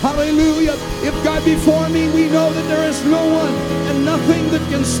Hallelujah. If God be for me, we know that there is no one and nothing that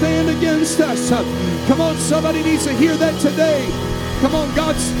can stand against us. Come on, somebody needs to hear that today. Come on,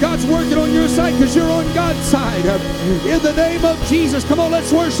 God's working on your side because you're on God's side. In the name of Jesus, come on,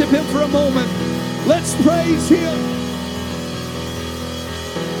 let's worship Him for a moment. Let's praise Him.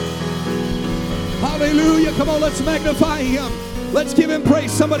 Hallelujah. Come on, let's magnify Him. Let's give Him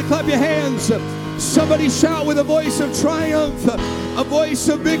praise. Somebody clap your hands. Somebody shout with a voice of triumph, a voice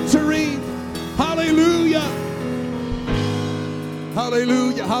of victory. Hallelujah.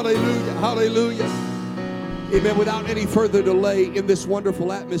 Hallelujah, hallelujah, hallelujah. Amen. Without any further delay in this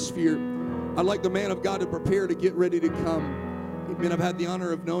wonderful atmosphere, I'd like the man of God to prepare to get ready to come. Amen. I've had the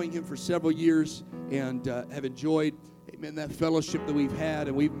honor of knowing him for several years and have enjoyed, amen, that fellowship that we've had.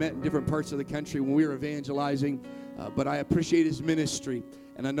 And we've met in different parts of the country when we were evangelizing. But I appreciate his ministry.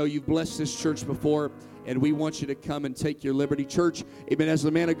 And I know you've blessed this church before, and we want you to come and take your liberty. Church, amen, as the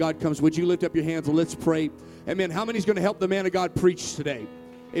man of God comes, would you lift up your hands and let's pray. Amen. How many is going to help the man of God preach today?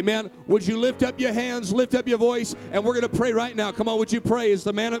 Amen. Would you lift up your hands, lift up your voice, and we're going to pray right now. Come on, would you pray as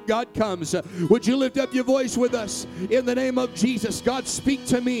the man of God comes? Would you lift up your voice with us in the name of Jesus? God, speak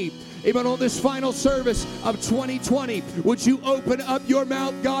to me. Even on this final service of 2020, would you open up your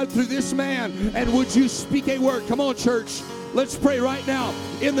mouth, God, through this man, and would you speak a word? Come on, church. Let's pray right now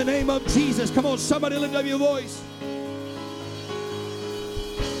in the name of Jesus. Come on, somebody lift up your voice.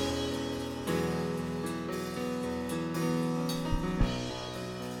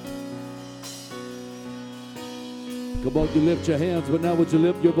 Come on, you lift your hands, but now would you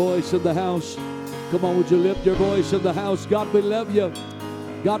lift your voice in the house? Come on, would you lift your voice in the house? God, we love you.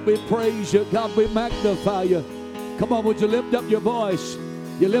 God, we praise you. God, we magnify you. Come on, would you lift up your voice?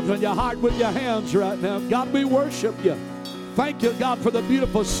 You lift on your heart with your hands right now. God, we worship you. Thank you, God, for the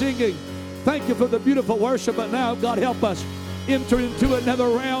beautiful singing. Thank you for the beautiful worship. But now, God, help us enter into another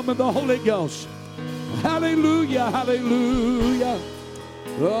realm in the Holy Ghost. Hallelujah, hallelujah.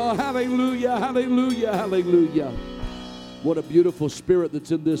 Oh, hallelujah, hallelujah, hallelujah. What a beautiful spirit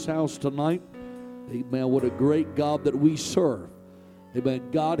that's in this house tonight. Amen. What a great God that we serve.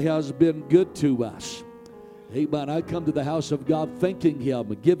 Amen. God has been good to us. Amen. I come to the house of God thanking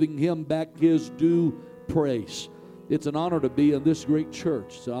Him, giving Him back His due praise. It's an honor to be in this great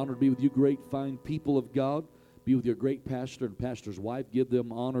church. It's an honor to be with you great, fine people of God. Be with your great pastor and pastor's wife. Give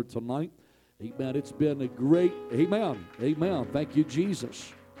them honor tonight. Amen. It's been a great, amen, amen. Thank you,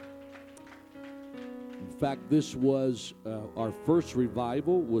 Jesus. In fact, this was our first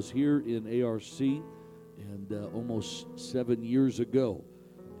revival was here in ARC and almost 7 years ago.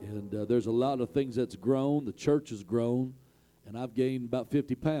 And there's a lot of things that's grown. The church has grown, and I've gained about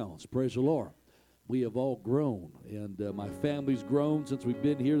 50 pounds. Praise the Lord. We have all grown, and my family's grown since we've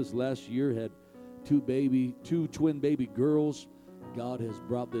been here. This last year had two twin baby girls. God has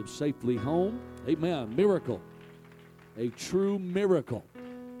brought them safely home. Amen. Miracle. A true miracle.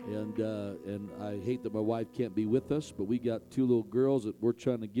 And I hate that my wife can't be with us, but we got two little girls that we're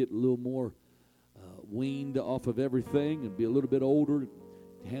trying to get a little more weaned off of everything and be a little bit older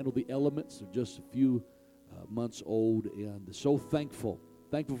to handle the elements. They're just a few months old, and so thankful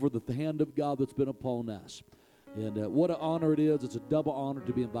for the hand of God that's been upon us. And what an honor it is. It's a double honor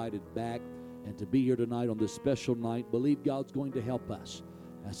to be invited back and to be here tonight on this special night. Believe God's going to help us.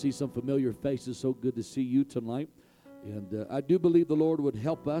 I see some familiar faces. So good to see you tonight. And I do believe the Lord would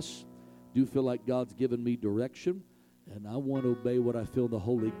help us. Do feel like God's given me direction, and I want to obey what I feel in the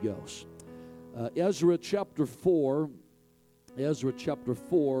Holy Ghost. Ezra chapter 4,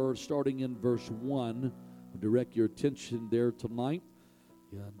 starting in verse 1. I'll direct your attention there tonight,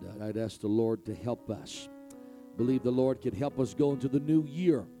 and I'd ask the Lord to help us. Believe the Lord can help us go into the new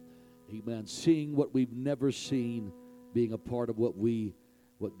year. Amen. Seeing what we've never seen, being a part of what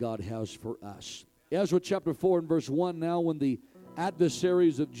God has for us. Ezra chapter 4 and verse 1, now when the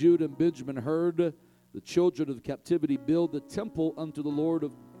adversaries of Judah and Benjamin heard the children of captivity build the temple unto the Lord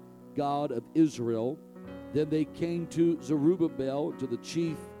of God of Israel, then they came to Zerubbabel, to the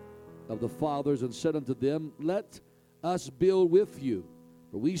chief of the fathers, and said unto them, let us build with you,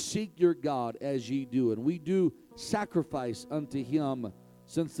 for we seek your God as ye do, and we do sacrifice unto him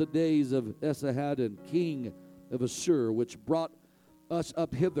since the days of Esarhaddon, king of Assur, which brought us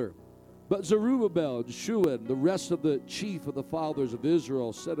up hither. But Zerubbabel, Jeshua, and the rest of the chief of the fathers of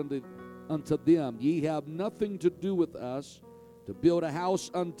Israel said unto them, ye have nothing to do with us to build a house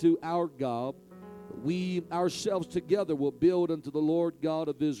unto our God, but we ourselves together will build unto the Lord God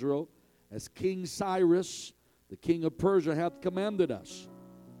of Israel, as King Cyrus, the king of Persia, hath commanded us.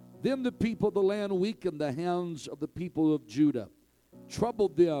 Then the people of the land weakened the hands of the people of Judah,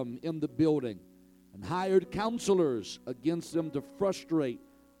 troubled them in the building, and hired counselors against them to frustrate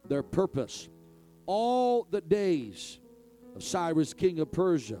their purpose. All the days of Cyrus, king of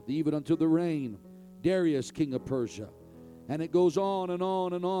Persia, even unto the reign Darius, king of Persia. And it goes on and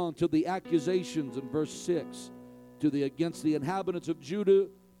on and on to the accusations in verse 6 against the inhabitants of Judah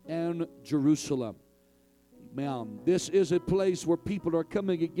and Jerusalem. Man, this is a place where people are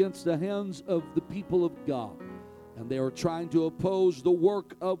coming against the hands of the people of God. And they are trying to oppose the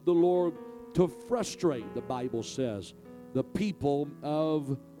work of the Lord, to frustrate, the Bible says, the people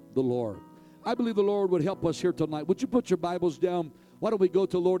of the Lord. I believe the Lord would help us here tonight. Would you put your Bibles down? Why don't we go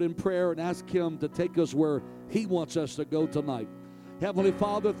to the Lord in prayer and ask Him to take us where He wants us to go tonight. Heavenly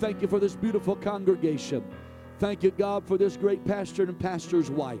Father, thank you for this beautiful congregation. Thank you, God, for this great pastor and pastor's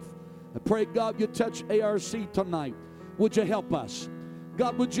wife. I pray, God, you touch ARC tonight. Would you help us?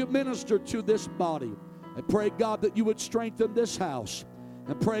 God, would you minister to this body? I pray, God, that you would strengthen this house.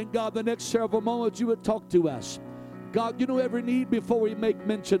 And praying, God, the next several moments you would talk to us. God, you know every need before we make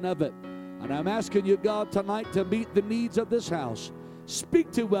mention of it. And I'm asking you, God, tonight to meet the needs of this house.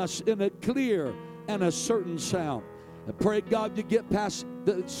 Speak to us in a clear and a certain sound. I pray, God, you get past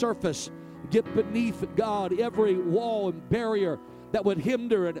the surface, get beneath, God, every wall and barrier that would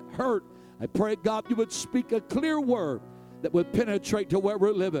hinder and hurt. I pray, God, you would speak a clear word that would penetrate to where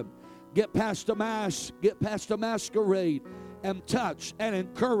we're living. Get past the mask, get past the masquerade, and touch and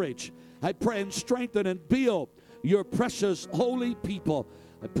encourage. I pray and strengthen and build your precious holy people.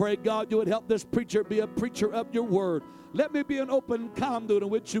 I pray, God, you would help this preacher be a preacher of your word. Let me be an open conduit in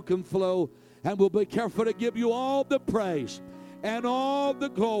which you can flow, and we'll be careful to give you all the praise and all the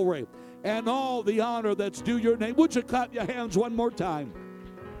glory and all the honor that's due your name. Would you clap your hands one more time?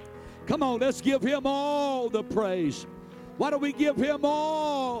 Come on, let's give him all the praise. Why don't we give him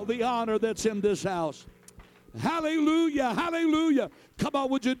all the honor that's in this house? Hallelujah, hallelujah. Come on,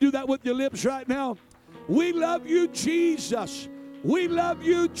 would you do that with your lips right now? We love you, Jesus. We love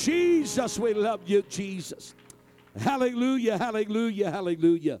you, Jesus. We love you, Jesus. Hallelujah, hallelujah,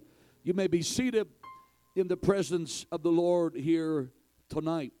 hallelujah. You may be seated in the presence of the Lord here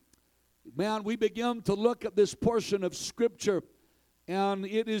tonight. Man, we begin to look at this portion of Scripture, and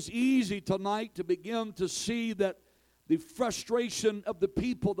it is easy tonight to begin to see that the frustration of the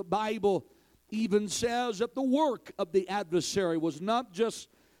people, the Bible even says that the work of the adversary was not just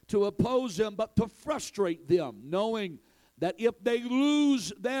to oppose them, but to frustrate them, knowing that if they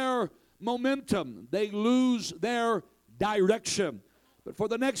lose their momentum, they lose their direction. But for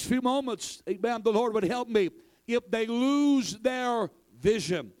the next few moments, amen, the Lord would help me, if they lose their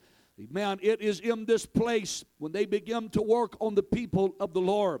vision. Amen, it is in this place when they begin to work on the people of the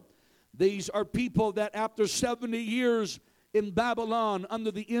Lord. These are people that after 70 years in Babylon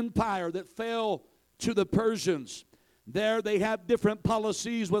under the empire that fell to the Persians, there they have different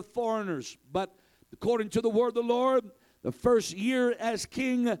policies with foreigners. But according to the word of the Lord, the first year as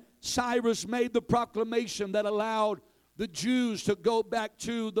King Cyrus made the proclamation that allowed the Jews to go back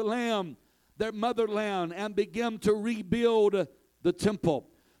to the land, their motherland, and begin to rebuild the temple.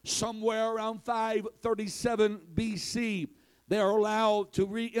 Somewhere around 537 BC, they are allowed to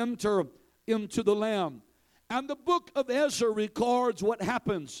re-enter into the land. And the book of Ezra records what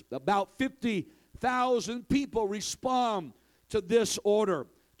happens. About 50,000 people respond to this order,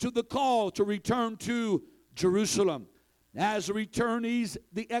 to the call to return to Jerusalem. As the returnees,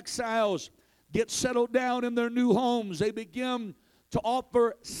 the exiles, get settled down in their new homes, they begin to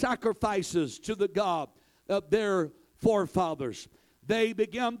offer sacrifices to the God of their forefathers. They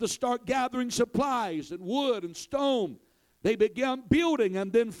began to start gathering supplies and wood and stone. They began building,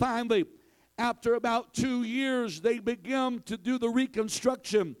 and then finally, after about 2 years, they began to do the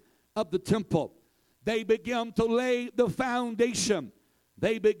reconstruction of the temple. They began to lay the foundation.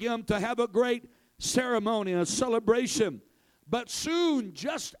 They began to have a great ceremony and a celebration. But soon,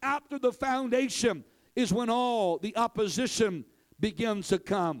 just after the foundation, is when all the opposition begins to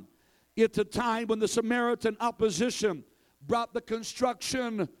come. It's a time when the Samaritan opposition brought the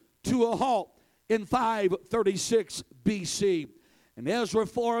construction to a halt in 536 BC. And Ezra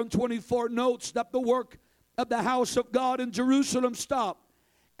 4:24 notes that the work of the house of God in Jerusalem stopped,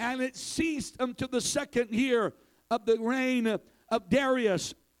 and it ceased until the second year of the reign of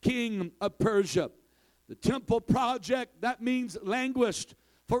Darius, king of Persia. The temple project, that means languished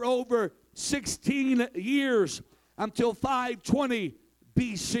for over 16 years until 520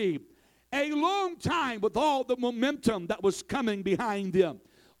 BC. A long time with all the momentum that was coming behind them.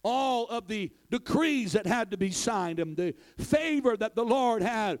 All of the decrees that had to be signed and the favor that the Lord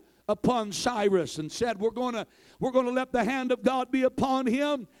had upon Cyrus, and said, we're going to let the hand of God be upon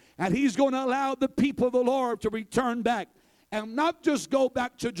him, and he's going to allow the people of the Lord to return back, and not just go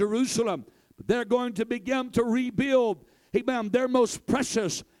back to Jerusalem, but they're going to begin to rebuild, amen, their most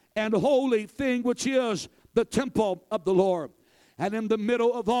precious and holy thing, which is the temple of the Lord. And in the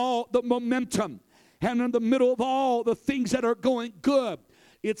middle of all the momentum, and in the middle of all the things that are going good,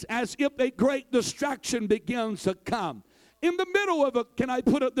 it's as if a great distraction begins to come. In the middle of can I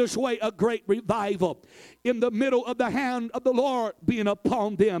put it this way, a great revival. In the middle of the hand of the Lord being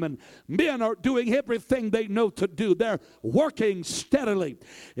upon them, and men are doing everything they know to do. They're working steadily.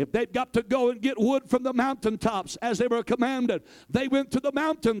 If they've got to go and get wood from the mountaintops as they were commanded, they went to the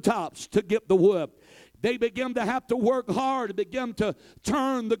mountaintops to get the wood. They began to have to work hard, began to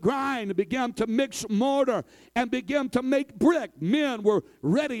turn the grind, began to mix mortar, and began to make brick. Men were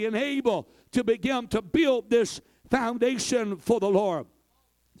ready and able to begin to build this foundation for the Lord.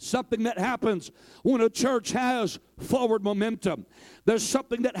 Something that happens when a church has forward momentum. There's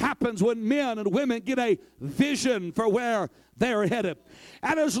something that happens when men and women get a vision for where they're headed.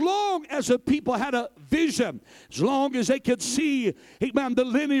 And as long as the people had a vision, as long as they could see, amen, the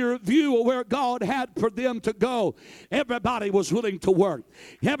linear view of where God had for them to go, everybody was willing to work.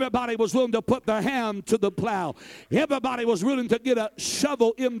 Everybody was willing to put their hand to the plow. Everybody was willing to get a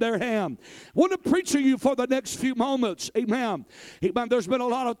shovel in their hand. I want to preach to you for the next few moments, amen. Amen. There's been a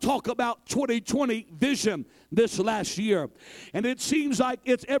lot of talk about 2020 vision this last year. And it seems like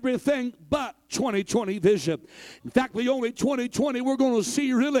it's everything but 2020 vision. In fact, the only 2020 we're going to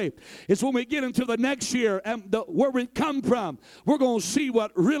see really is when we get into the next year and where we come from. We're going to see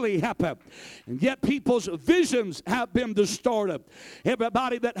what really happened. And yet people's visions have been distorted.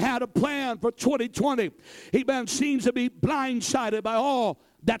 Everybody that had a plan for 2020, amen, seems to be blindsided by all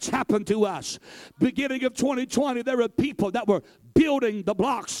that's happened to us. Beginning of 2020, there were people that were building the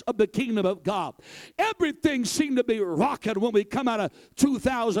blocks of the kingdom of God. Everything seemed to be rocking when we come out of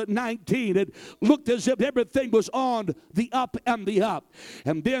 2019. It looked as if everything was on the up and the up.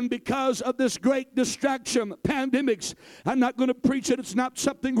 And then because of this great distraction, pandemics, I'm not going to preach it. It's not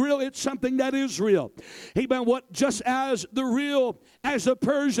something real. It's something that is real. Amen. What just as the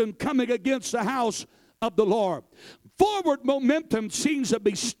Persian coming against the house of the Lord. Forward momentum seems to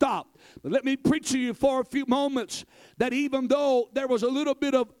be stopped. But let me preach to you for a few moments that even though there was a little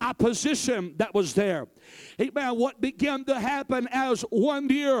bit of opposition that was there, amen, what began to happen as 1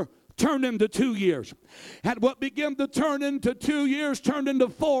 year turned into 2 years. And what began to turn into 2 years turned into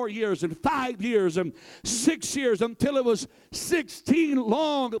 4 years and 5 years and 6 years until it was 16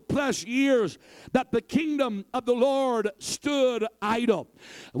 long plus years that the kingdom of the Lord stood idle.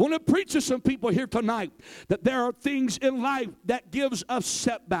 I want to preach to some people here tonight that there are things in life that gives us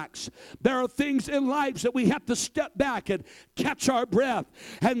setbacks. There are things in life that we have to step back and catch our breath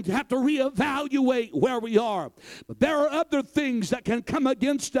and have to reevaluate where we are. But there are other things that can come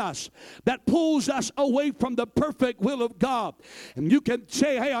against us that pulls us away from the perfect will of God. And you can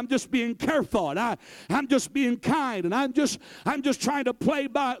say, hey, I'm just being careful, and I'm just being kind, and I'm just trying to play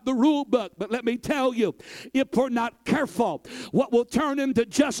by the rule book. But let me tell you, if we're not careful, what will turn into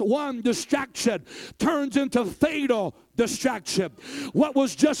just one distraction turns into fatal distraction. What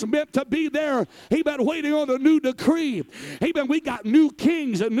was just meant to be there, amen, waiting on a new decree. Amen, we got new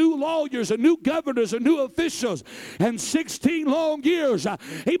kings and new lawyers and new governors and new officials. And 16 long years,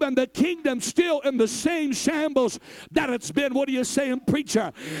 amen, the kingdom still in the same shambles that it's been. What are you saying,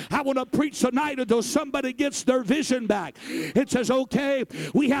 preacher? I want to preach tonight until somebody gets their vision back. It says, okay,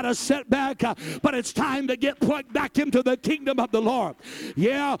 we had a setback, but it's time to get plugged back into the kingdom of the Lord.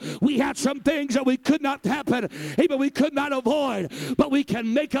 Yeah, we had some things that we could not happen. Amen, we could not avoid, but we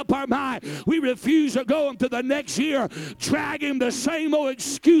can make up our mind. We refuse to go into the next year dragging the same old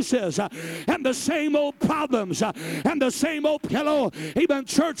excuses and the same old problems and the same old, even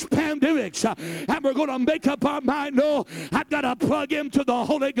church pandemics, and we're going to make up our mind. No, I've got to plug into the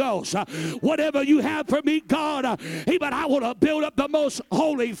Holy Ghost. Whatever you have for me, God, even I want to build up the most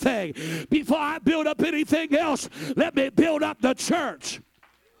holy thing. Before I build up anything else, let me build up the church.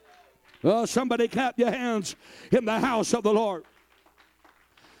 Oh, somebody clap your hands in the house of the Lord.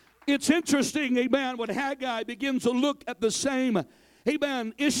 It's interesting, amen, when Haggai begins to look at the same,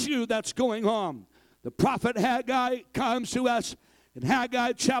 amen, issue that's going on. The prophet Haggai comes to us in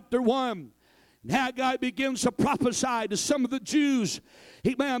Haggai chapter 1. And Haggai begins to prophesy to some of the Jews,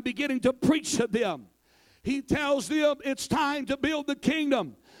 amen, beginning to preach to them. He tells them it's time to build the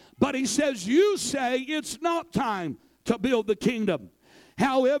kingdom. But he says, you say it's not time to build the kingdom.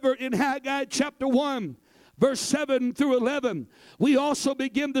 However, in Haggai chapter 1, verse 7 through 11, we also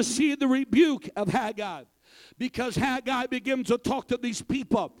begin to see the rebuke of Haggai. Because Haggai begins to talk to these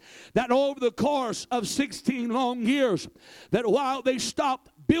people that over the course of 16 long years, that while they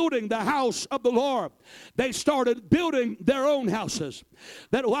stopped building the house of the Lord, they started building their own houses.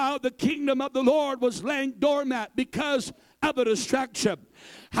 That while the kingdom of the Lord was laying doormat because of a distraction.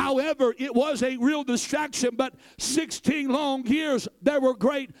 However, it was a real distraction, but 16 long years, there were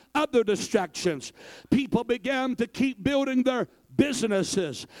great other distractions. People began to keep building their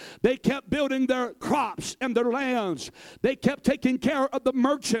businesses. They kept building their crops and their lands. They kept taking care of the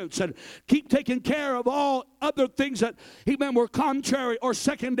merchants and keep taking care of all other things that, amen, were contrary or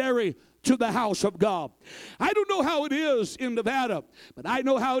secondary to the house of God. I don't know how it is in Nevada, but I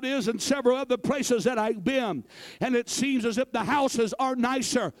know how it is in several other places that I've been. And it seems as if the houses are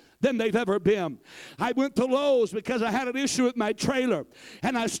nicer than they've ever been. I went to Lowe's because I had an issue with my trailer,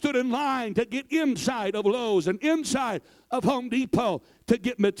 and I stood in line to get inside of Lowe's and inside of Home Depot to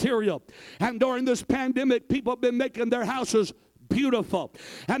get material. And during this pandemic, people have been making their houses beautiful,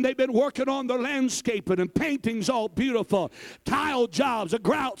 and they've been working on their landscaping and paintings all beautiful, tile jobs, the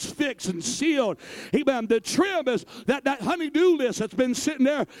grouts fixed and sealed. Amen. The trim is that honey-do list that's been sitting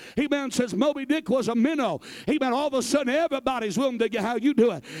there, amen, since Moby Dick was a minnow. Amen. All of a sudden everybody's willing to get, how you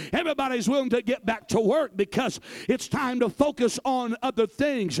doing? Everybody's willing to get back to work because it's time to focus on other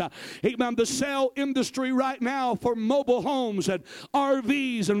things. Amen. The sale industry right now for mobile homes and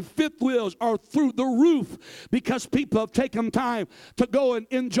RVs and fifth wheels are through the roof because people have taken time to go and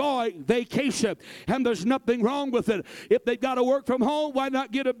enjoy vacation, and there's nothing wrong with it. If they've got to work from home, why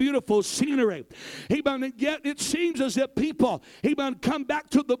not get a beautiful scenery? Amen. And yet it seems as if people, amen, come back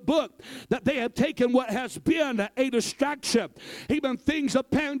to the book that they have taken what has been a distraction. Amen. Things of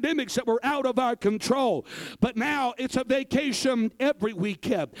pandemics that were out of our control, but now it's a vacation every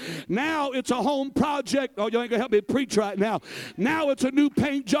weekend. Now it's a home project. Oh, you ain't gonna help me preach right now. Now it's a new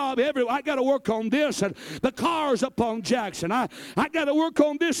paint job everywhere. I got to work on this, and the car's up on Jackson. I got to work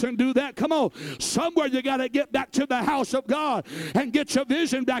on this and do that. Come on. Somewhere you got to get back to the house of God and get your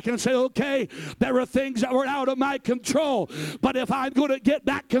vision back and say, okay, there are things that were out of my control, but if I'm going to get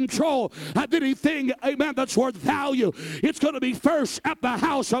back control of anything, amen, that's worth value, it's going to be first at the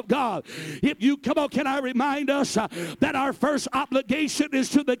house of God. If you, come on, can I remind us that our first obligation is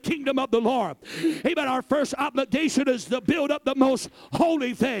to the kingdom of the Lord. Amen. Our first obligation is to build up the most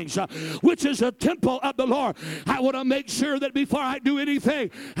holy things, which is a temple of the Lord. I want to make sure that before I do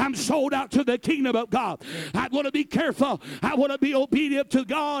anything, I'm sold out to the kingdom of God. I want to be careful. I want to be obedient to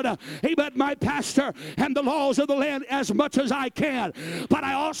God, amen, my pastor, and the laws of the land as much as I can. But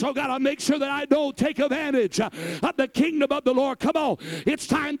I also got to make sure that I don't take advantage of the kingdom of the Lord. Come on. It's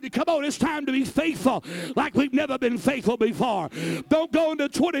time to be faithful like we've never been faithful before. Don't go into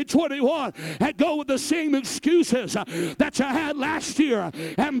 2021 and go with the same excuses that you had last year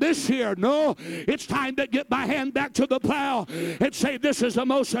and this year. No, it's time to get my hand back to the plow and say, this is the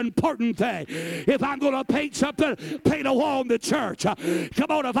most important thing. If I'm going to paint something, paint a wall in the church. Come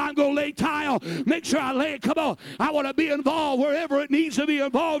on, if I'm going to lay tile, make sure I lay it. Come on, I want to be involved wherever it needs to be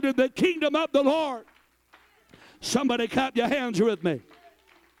involved in the kingdom of the Lord. Somebody clap your hands with me.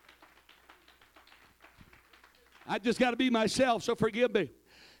 I just got to be myself, so forgive me.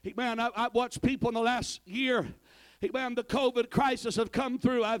 Man, I've watched people in the last year, man, the COVID crisis have come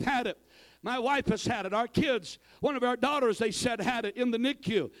through. I've had it. My wife has had it. Our kids, one of our daughters, they said, had it in the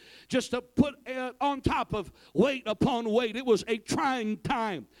NICU. Just to put on top of weight upon weight. It was a trying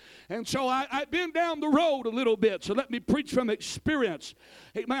time. And so I've been down the road a little bit, so let me preach from experience.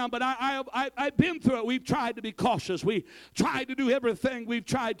 Amen. But I've been through it. We've tried to be cautious. We tried to do everything we've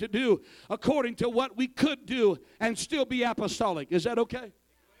tried to do according to what we could do and still be apostolic. Is that okay?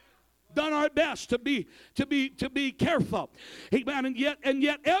 Done our best to be careful. Amen. And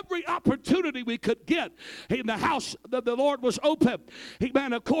yet every opportunity we could get, in the house that the Lord was open.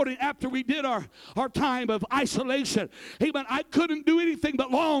 Amen. According after we did our time of isolation. Amen. I couldn't do anything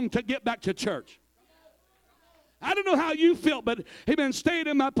but long to get back to church. I don't know how you felt, but amen, staying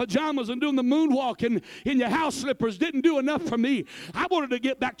in my pajamas and doing the moonwalk in your house slippers didn't do enough for me. I wanted to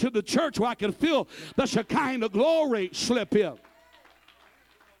get back to the church where I could feel the Shekinah glory slip in.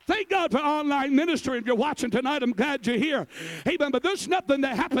 Thank God for online ministry. If you're watching tonight, I'm glad you're here. Amen. But there's nothing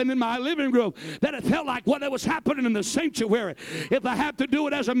that happened in my living room that it felt like what was happening in the sanctuary. If I had to do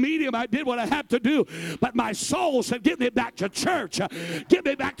it as a medium, I did what I had to do. But my soul said, get me back to church. Get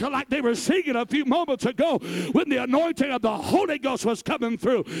me back to like they were singing a few moments ago when the anointing of the Holy Ghost was coming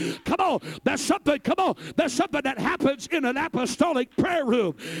through. Come on. There's something that happens in an apostolic prayer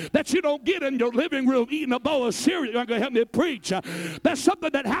room that you don't get in your living room eating a bowl of cereal. You're going to help me preach. There's something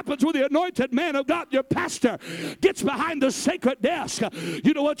that happens happens when the anointed man of God, your pastor, gets behind the sacred desk?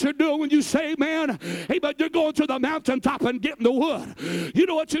 You know what you're doing when you say amen? Hey, but you're going to the mountaintop and getting the wood. You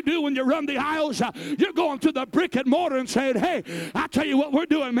know what you do when you run the aisles? You're going to the brick and mortar and saying, hey, I tell you what we're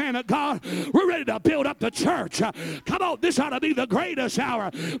doing, man of God. We're ready to build up the church. Come on, this ought to be the greatest hour,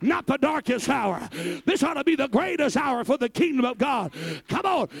 not the darkest hour. This ought to be the greatest hour for the kingdom of God. Come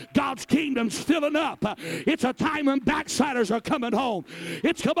on, God's kingdom's filling up. It's a time when backsliders are coming home.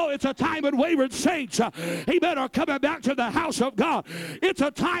 It's a time when wayward saints, amen, are coming back to the house of God. It's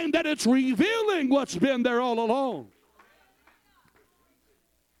a time that it's revealing what's been there all along.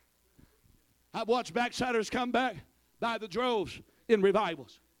 I've watched backsliders come back by the droves in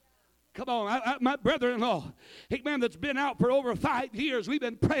revivals. Come on, my brother-in-law, man that's been out for over 5 years, we've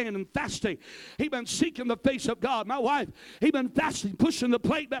been praying and fasting. He's been seeking the face of God. My wife, he's been fasting, pushing the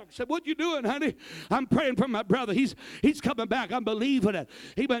plate back. I said, what you doing, honey? I'm praying for my brother. He's coming back. I'm believing it.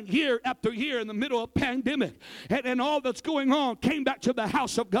 He's been year after year in the middle of pandemic. And all that's going on, came back to the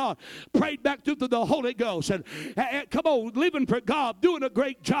house of God, prayed back through the Holy Ghost. And come on, living for God, doing a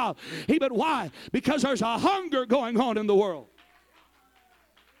great job. But why? Because there's a hunger going on in the world.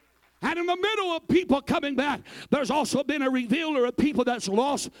 And in the middle of people coming back, there's also been a revealer of people that's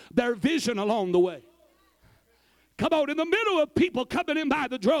lost their vision along the way. Come on, in the middle of people coming in by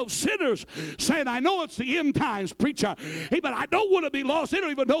the drove, sinners saying, I know it's the end times, preacher. Hey, but I don't want to be lost. They don't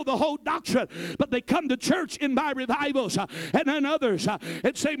even know the whole doctrine. But they come to church in my revivals and then others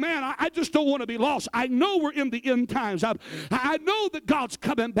and say, man, I just don't want to be lost. I know we're in the end times. I know that God's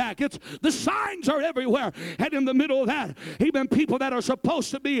coming back. The signs are everywhere. And in the middle of that, even people that are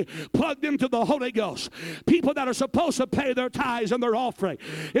supposed to be plugged into the Holy Ghost, people that are supposed to pay their tithes and their offering,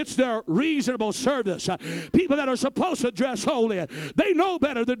 it's their reasonable service. People that are supposed to dress holy. They know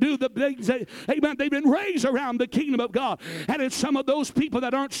better to do the things that, amen, they've been raised around the kingdom of God. And it's some of those people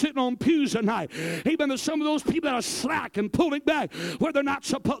that aren't sitting on pews tonight. Amen. There's some of those people that are slack and pulling back where they're not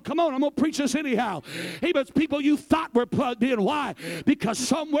supposed. Come on, I'm going to preach this anyhow. Amen. It's people you thought were plugged in. Why? Because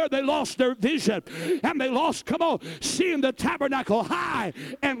somewhere they lost their vision. And they lost, come on, seeing the tabernacle high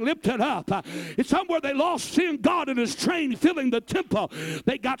and lifted up. It's somewhere they lost seeing God in his train filling the temple.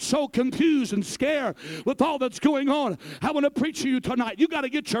 They got so confused and scared with all that's going on. I want to preach to you tonight. You got to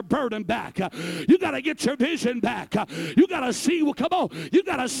get your burden back. You got to get your vision back. You got to see, well, come on, you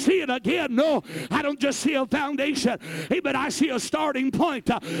got to see it again. No, I don't just see a foundation, but I see a starting point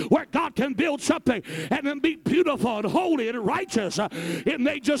where God can build something and then be beautiful and holy and righteous. It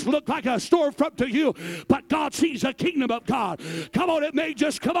may just look like a storefront to you, but God sees the kingdom of God. Come on, it may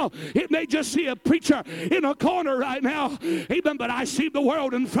just see a preacher in a corner right now, amen, but I see the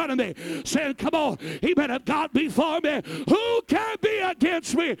world in front of me saying, come on, amen, if God be for me, who can be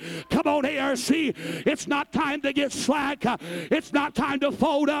against me? Come on, ARC. It's not time to get slack. It's not time to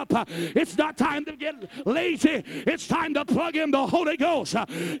fold up. It's not time to get lazy. It's time to plug in the Holy Ghost.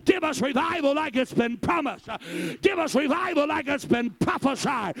 Give us revival like it's been promised. Give us revival like it's been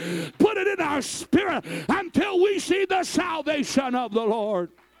prophesied. Put it in our spirit until we see the salvation of the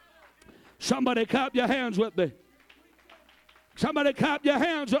Lord. Somebody clap your hands with me. Somebody clap your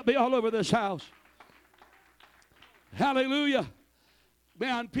hands with me all over this house. Hallelujah.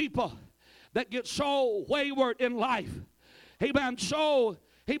 Man, people that get so wayward in life, amen,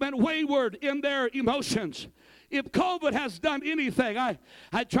 wayward in their emotions. If COVID has done anything, I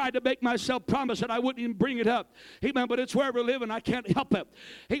tried to make myself promise that I wouldn't even bring it up. Amen, but it's where we live and I can't help it.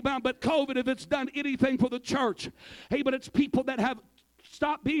 Amen, but COVID, if it's done anything for the church, hey, but it's people that have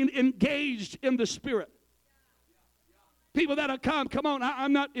stopped being engaged in the Spirit. People that have come on,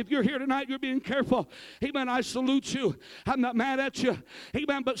 I'm not, if you're here tonight, you're being careful. Amen, I salute you. I'm not mad at you.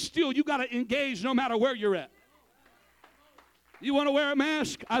 Amen, but still, you got to engage no matter where you're at. You want to wear a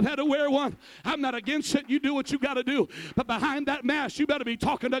mask? I've had to wear one. I'm not against it. You do what you got to do. But behind that mask, you better be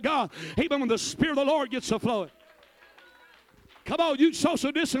talking to God. Amen, when the Spirit of the Lord gets to flowing. Come on, you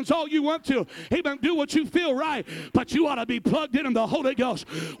social distance all you want to. Amen. Do what you feel right. But you ought to be plugged in the Holy Ghost.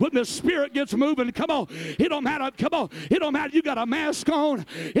 When the Spirit gets moving, come on. It don't matter. Come on. It don't matter. You got a mask on.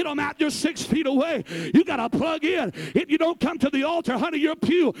 It don't matter. You're 6 feet away. You got to plug in. If you don't come to the altar, honey, your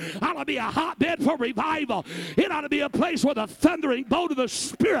pew ought to be a hotbed for revival. It ought to be a place where the thundering bolt of the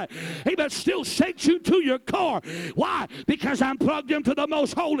Spirit, amen, still shakes you to your core. Why? Because I'm plugged into the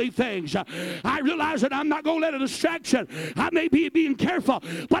most holy things. I realize that I'm not going to let a distraction. I may be being careful,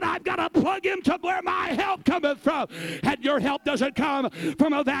 but I've got to plug into where my help cometh from. And your help doesn't come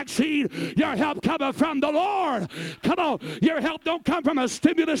from a vaccine. Your help cometh from the Lord. Come on. Your help don't come from a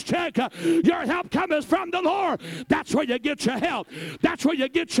stimulus check. Your help cometh from the Lord. That's where you get your help. That's where you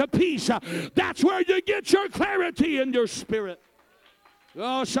get your peace. That's where you get your clarity in your spirit.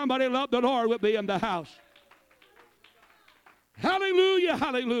 Oh, somebody love the Lord with me in the house. Hallelujah,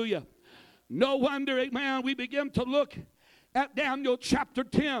 hallelujah. No wonder, amen, we begin to look at Daniel chapter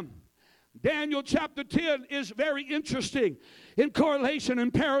 10. Daniel chapter 10 is very interesting in correlation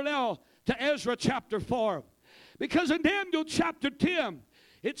and parallel to Ezra chapter 4. Because in Daniel chapter 10,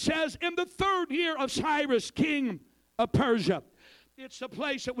 it says, in the 3rd year of Cyrus, king of Persia. It's the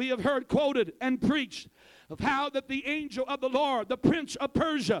place that we have heard quoted and preached of how that the angel of the Lord, the prince of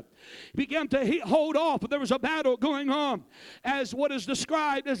Persia, began to hold off. There was a battle going on as what is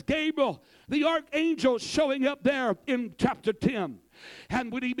described as Gabriel, the archangel, showing up there in chapter 10.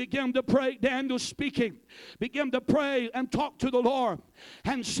 And when he began to pray, Daniel speaking, began to pray and talk to the Lord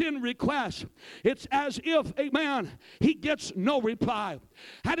and send requests. It's as if, amen, he gets no reply.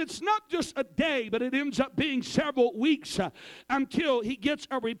 And it's not just a day, but it ends up being several weeks until he gets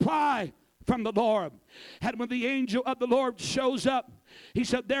a reply from the Lord. And when the angel of the Lord shows up, he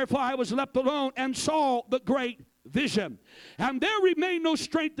said, therefore I was left alone and saw the great vision. And there remained no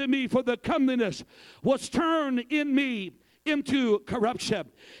strength in me, for the comeliness was turned in me into corruption,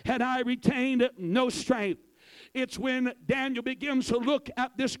 and I retained no strength. It's when Daniel begins to look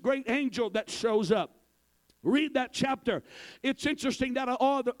at this great angel that shows up. Read that chapter. It's interesting that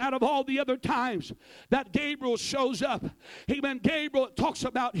out of all the other times that Gabriel shows up, amen, Gabriel talks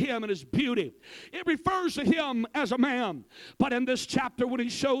about him and his beauty. It refers to him as a man. But in this chapter when he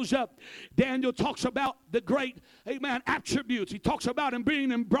shows up, Daniel talks about the great, amen, attributes. He talks about him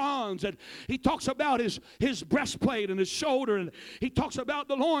being in bronze, and he talks about his breastplate and his shoulder, and he talks about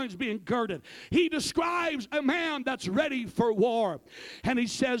the loins being girded. He describes a man that's ready for war. And he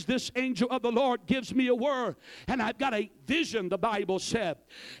says, this angel of the Lord gives me a word. And I've got a vision, the Bible said.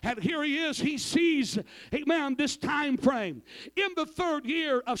 And here he is. He sees, amen, this time frame in the 3rd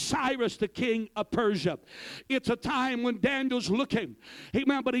year of Cyrus, the king of Persia. It's a time when Daniel's looking,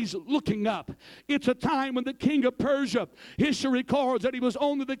 amen, but he's looking up. It's a time when the king of Persia, history records that he was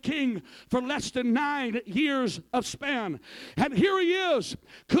only the king for less than 9 years of span. And here he is.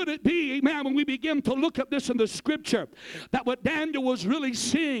 Could it be, amen, when we begin to look at this in the scripture, that what Daniel was really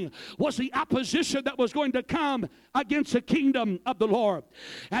seeing was the opposition that was going to come against the kingdom of the Lord.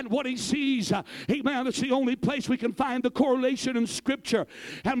 And what he sees, amen, it's the only place we can find the correlation in scripture.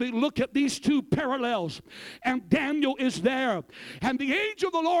 And we look at these two parallels, and Daniel is there. And the angel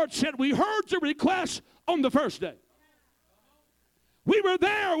of the Lord said, we heard the request on the first day. We were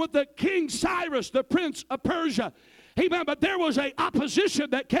there with the King Cyrus, the prince of Persia. Amen, but there was an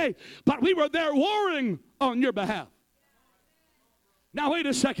opposition that came, but we were there warring on your behalf. Now, wait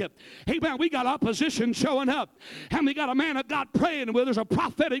a second. Amen. We got opposition showing up. And we got a man of God praying where there's a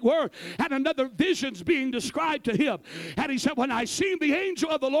prophetic word and another vision's being described to him. And he said, when I seen the angel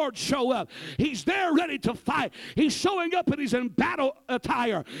of the Lord show up, he's there ready to fight. He's showing up and he's in battle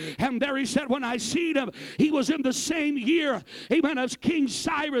attire. And there he said, when I seen him, he was in the same year, amen, as King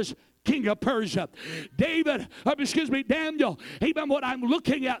Cyrus, king of Persia. Daniel, amen, what I'm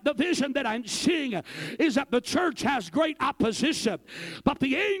looking at, the vision that I'm seeing is that the church has great opposition, but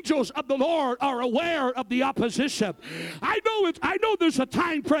the angels of the Lord are aware of the opposition. I know there's a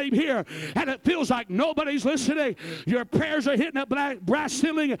time frame here, and it feels like nobody's listening. Your prayers are hitting a brass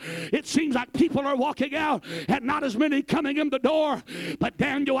ceiling. It seems like people are walking out and not as many coming in the door. But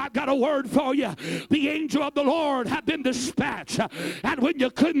Daniel, I've got a word for you. The angel of the Lord had been dispatched, and when you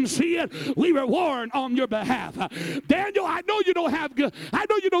couldn't see it, we were warring on your behalf. Daniel, I know you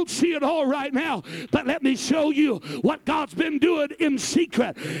don't see it all right now, but let me show you what God's been doing in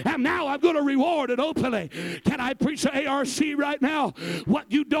secret, and now I'm going to reward it openly. Can I preach to ARC right now?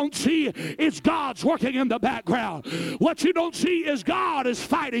 What you don't see is God's working in the background. What you don't see is God is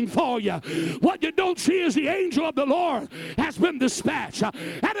fighting for you. What you don't see is the angel of the Lord has been dispatched, and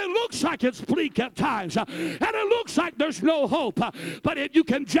it looks like it's bleak at times, and it looks like there's no hope, but if you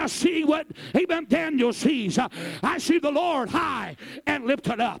can just see what, amen, Daniel sees. I see the Lord high and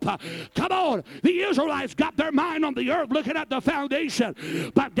lifted up. Come on, the Israelites got their mind on the earth looking at the foundation,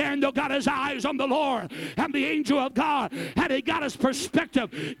 but Daniel got his eyes on the Lord and the angel of God, and he got his perspective.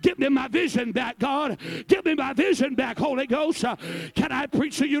 Give me my vision back, God. Give me my vision back, Holy Ghost. Can I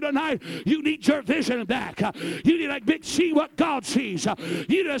preach to you tonight? You need your vision back. You need to see what God sees. You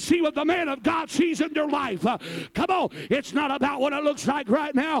need to see what the man of God sees in your life. Come on, it's not about what it looks like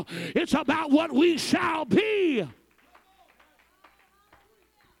right now. It's about what we shall be.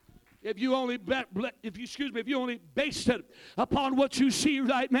 If you only based it upon what you see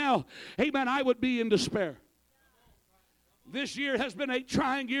right now, amen, I would be in despair. This year has been a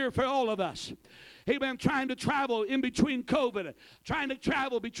trying year for all of us. amen, trying to travel in between COVID, trying to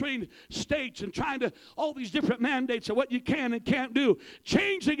travel between states, and trying to, all these different mandates of what you can and can't do,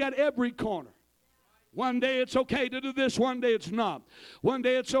 changing at every corner. One day it's okay to do this, one day it's not. One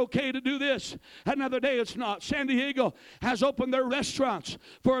day it's okay to do this, another day it's not. San Diego has opened their restaurants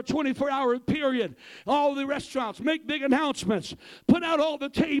for a 24-hour period. All the restaurants make big announcements, put out all the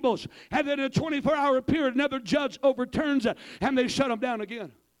tables, and then in a 24-hour period, another judge overturns it, and they shut them down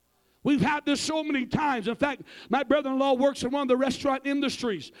again. We've had this so many times. In fact, my brother-in-law works in one of the restaurant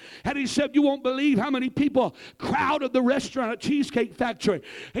industries. And he said, you won't believe how many people crowded the restaurant at Cheesecake Factory.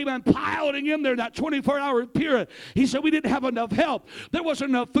 Amen. Piling in there that 24-hour period. He said, we didn't have enough help. There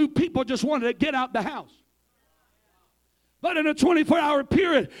wasn't enough food. People just wanted to get out the house. But in a 24-hour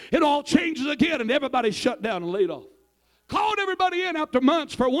period, it all changes again, and everybody's shut down and laid off. Called everybody in after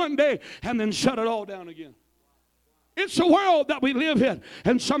months for one day, and then shut it all down again. It's the world that we live in.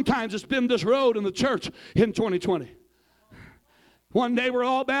 And sometimes it's been this road in the church in 2020. One day we're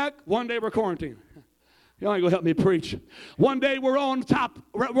all back. One day we're quarantined. Y'all ain't going to help me preach. One day we're on top,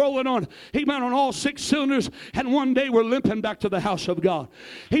 rolling on, amen, on all 6 cylinders. And one day we're limping back to the house of God.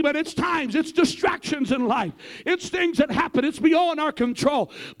 Amen. It's times, it's distractions in life. It's things that happen. It's beyond our control.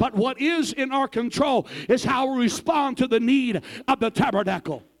 But what is in our control is how we respond to the need of the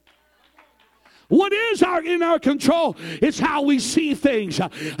tabernacle. What is in our control is how we see things.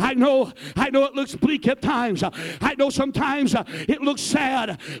 I know it looks bleak at times. I know sometimes it looks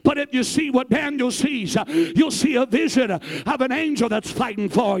sad. But if you see what Daniel sees, you'll see a vision of an angel that's fighting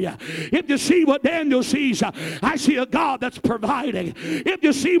for you. If you see what Daniel sees, I see a God that's providing. If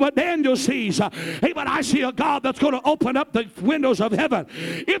you see what Daniel sees, hey, but I see a God that's going to open up the windows of heaven.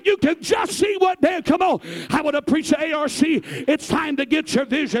 If you can just see what Daniel, come on. I want to preach to ARC. It's time to get your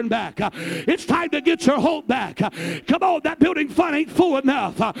vision back. It's time to get your hope back. Come on, that building fund ain't full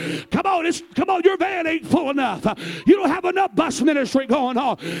enough. Come on, your van ain't full enough. You don't have enough bus ministry going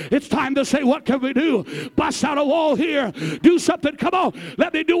on. It's time to say, what can we do? Bust out a wall here. Do something. Come on,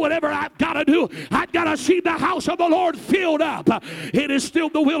 let me do whatever I've got to do. I've got to see the house of the Lord filled up. It is still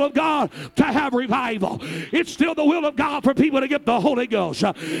the will of God to have revival. It's still the will of God for people to get the Holy Ghost.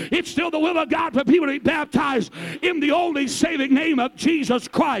 It's still the will of God for people to be baptized in the only saving name of Jesus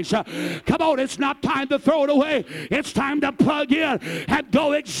Christ. Come on, it's not time to throw it away. It's time to plug in and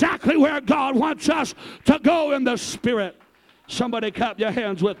go exactly where God wants us to go in the Spirit. Somebody clap your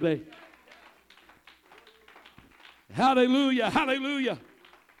hands with me. Hallelujah, hallelujah.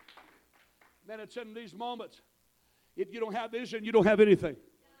 Man, it's in these moments. If you don't have vision, you don't have anything.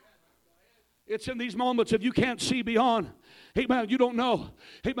 It's in these moments if you can't see beyond. Amen. You don't know.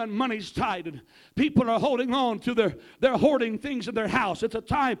 Amen. Money's tight and people are holding on to they're hoarding things in their house. It's a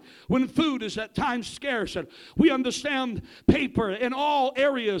time when food is at times scarce. And we understand paper and all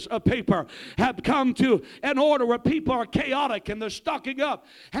areas of paper have come to an order where people are chaotic and they're stocking up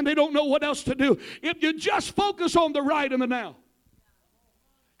and they don't know what else to do. If you just focus on the right and the now,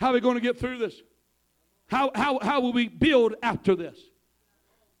 how are we going to get through this? How will we build after this?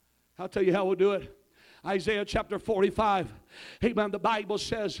 I'll tell you how we'll do it. Isaiah chapter 45. Amen. The Bible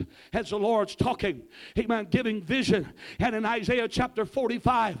says, as the Lord's talking, amen, giving vision. And in Isaiah chapter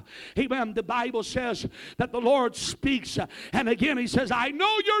 45, amen, the Bible says that the Lord speaks. And again, he says, I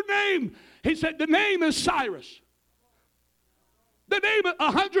know your name. He said, the name is Cyrus. The name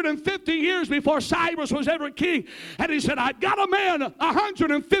 150 years before Cyrus was ever king. And he said, I've got a man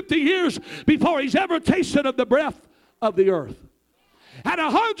 150 years before he's ever tasted of the breath of the earth. At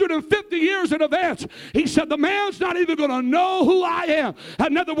 150 years in advance, he said, the man's not even going to know who I am.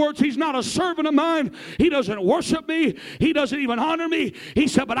 In other words, he's not a servant of mine. He doesn't worship me. He doesn't even honor me. He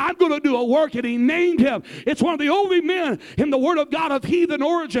said, but I'm going to do a work, and he named him. It's one of the only men in the Word of God of heathen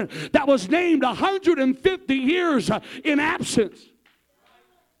origin that was named 150 years in absence.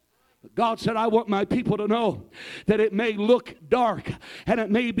 God said, I want my people to know that it may look dark and it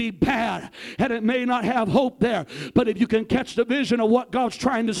may be bad and it may not have hope there. But if you can catch the vision of what God's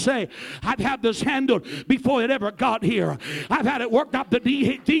trying to say, I've had this handled before it ever got here. I've had it worked out the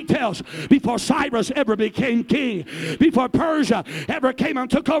details before Cyrus ever became king, before Persia ever came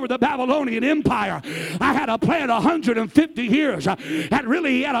and took over the Babylonian Empire. I had a plan 150 years. And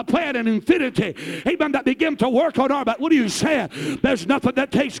really he had a plan in infinity. Amen. That began to work on our, but what are you saying? There's nothing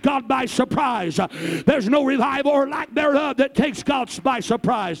that takes God by by surprise. There's no revival or lack thereof that takes God by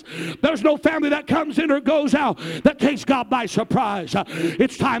surprise. There's no family that comes in or goes out that takes God by surprise.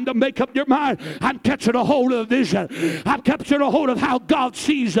 It's time to make up your mind. I'm catching a hold of the vision. I'm catching a hold of how God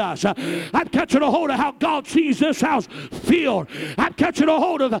sees us. I'm catching a hold of how God sees this house filled. I'm catching a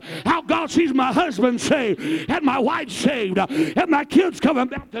hold of how God sees my husband saved and my wife saved and my kids coming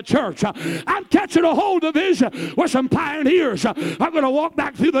back to church. I'm catching a hold of the vision where some pioneers are going to walk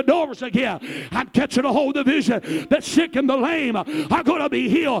back through the doors again. I'm catching a hold of the vision that sick and the lame are going to be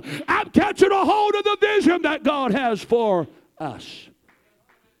healed. I'm catching a hold of the vision that God has for us.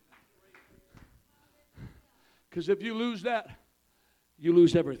 Because if you lose that, you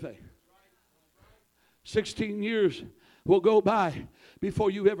lose everything. 16 years will go by before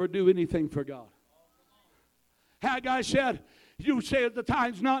you ever do anything for God. Haggai said, you say the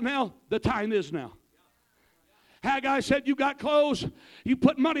time's not now, the time is now. Haggai said, you got clothes, you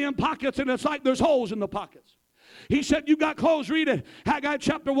put money in pockets, and it's like there's holes in the pockets. He said, you got clothes, read it, Haggai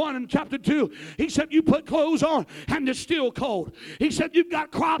chapter 1 and chapter 2. He said, you put clothes on and they're still cold. He said, you've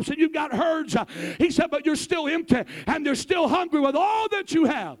got crops and you've got herds. He said, but you're still empty and they're still hungry with all that you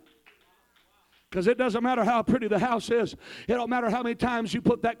have. Because it doesn't matter how pretty the house is. It don't matter how many times you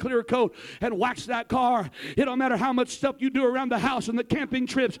put that clear coat and wax that car. It don't matter how much stuff you do around the house and the camping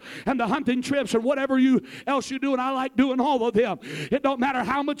trips and the hunting trips and whatever else you do. And I like doing all of them. It don't matter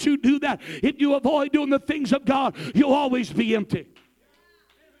how much you do that. If you avoid doing the things of God, you'll always be empty.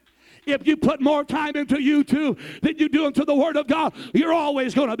 If you put more time into YouTube than you do into the Word of God, you're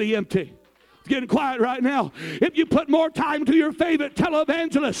always going to be empty. It's getting quiet right now. If you put more time to your favorite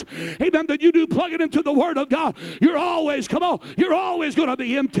televangelist, amen, than you do plug it into the Word of God, you're always going to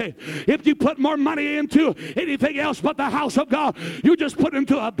be empty. If you put more money into anything else but the house of God, you just put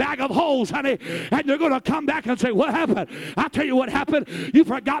into a bag of holes, honey, and you're going to come back and say, what happened? I'll tell you what happened. You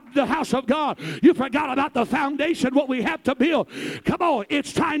forgot the house of God. You forgot about the foundation, what we have to build. Come on,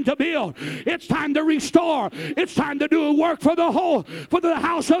 it's time to build. It's time to restore. It's time to do work for the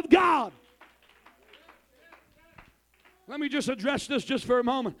house of God. Let me just address this just for a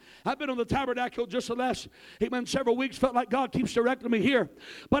moment. I've been on the tabernacle just the last, several weeks. Felt like God keeps directing me here.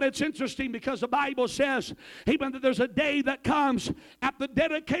 But it's interesting because the Bible says, that there's a day that comes at the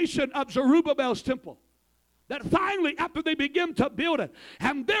dedication of Zerubbabel's temple. That finally, after they begin to build it,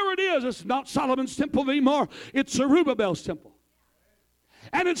 and there it is. It's not Solomon's temple anymore. It's Zerubbabel's temple.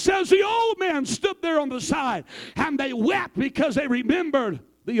 And it says the old men stood there on the side, and they wept because they remembered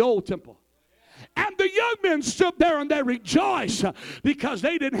the old temple. And the young men stood there and they rejoiced because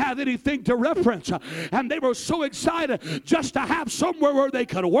they didn't have anything to reference. And they were so excited just to have somewhere where they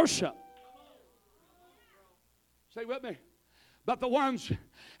could worship. Stay with me. But the ones,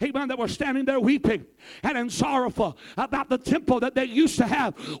 that were standing there weeping and in sorrowful about the temple that they used to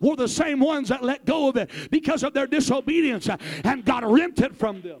have were the same ones that let go of it because of their disobedience and got rent it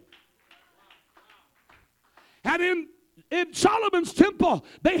from them. And in Solomon's temple,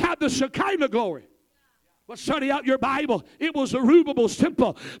 they had the Shekinah glory. Well, study out your Bible. It was Zerubbabel's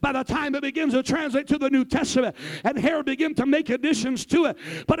temple. By the time it begins to translate to the New Testament, and Herod began to make additions to it,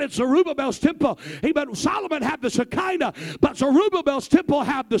 but it's Zerubbabel's temple. Solomon had the Shekinah, but Zerubbabel's temple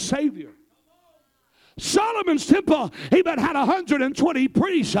had the Savior. Solomon's temple, had 120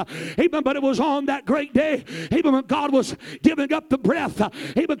 priests, but it was on that great day, when God was giving up the breath,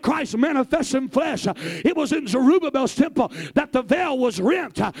 Christ manifest in flesh. It was in Zerubbabel's temple that the veil was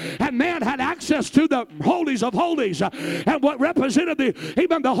rent, and man had access to the holies of holies, and what represented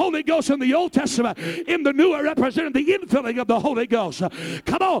the Holy Ghost in the Old Testament, in the New, it represented the infilling of the Holy Ghost.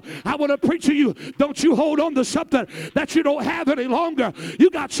 Come on, I want to preach to you. Don't you hold on to something that you don't have any longer. You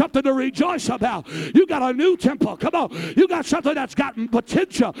got something to rejoice about. You got a new temple. Come on. You got something that's got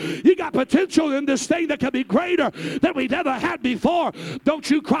potential. You got potential in this thing that can be greater than we've ever had before. Don't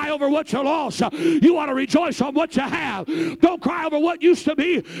you cry over what you lost. You want to rejoice on what you have. Don't cry over what used to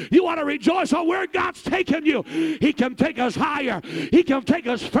be. You want to rejoice on where God's taken you. He can take us higher. He can take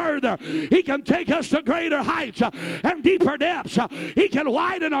us further. He can take us to greater heights and deeper depths. He can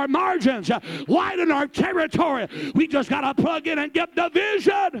widen our margins, widen our territory. We just got to plug in and get the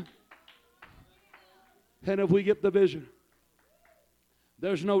vision. And if we get the vision,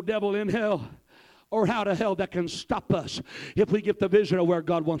 there's no devil in hell or out of hell that can stop us if we get the vision of where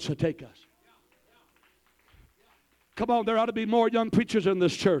God wants to take us. Come on, there ought to be more young preachers in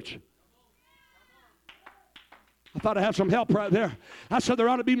this church. I thought I had some help right there. I said there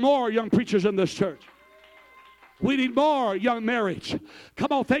ought to be more young preachers in this church. We need more young marriage.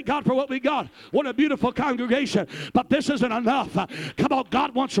 Come on, thank God for what we got. What a beautiful congregation. But this isn't enough. Come on,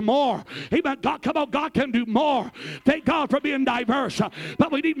 God wants more. Amen. God, come on, God can do more. Thank God for being diverse.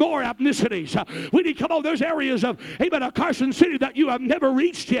 But we need more ethnicities. We need, come on, there's areas of, amen, of Carson City that you have never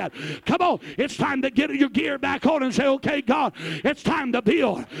reached yet. Come on, it's time to get your gear back on and say, okay, God, it's time to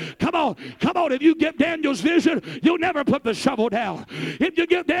build. Come on, come on. If you get Daniel's vision, you'll never put the shovel down. If you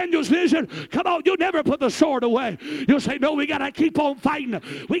get Daniel's vision, come on, you'll never put the sword away. You'll say, no, we got to keep on fighting.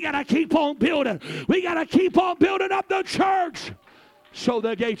 We got to keep on building. We got to keep on building up the church so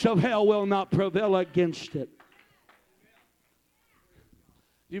the gates of hell will not prevail against it.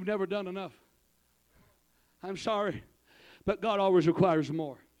 You've never done enough. I'm sorry, but God always requires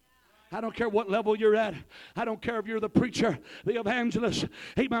more. I don't care what level you're at. I don't care if you're the preacher, the evangelist,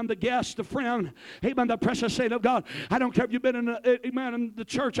 amen, the guest, the friend, amen, the precious saint of God. I don't care if you've been in the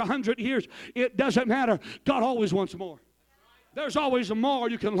church 100 years. It doesn't matter. God always wants more. There's always more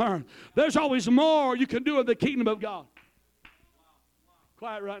you can learn. There's always more you can do in the kingdom of God.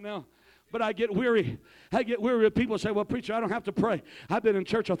 Quiet right now. But I get weary. I get weary of people say, well, preacher, I don't have to pray. I've been in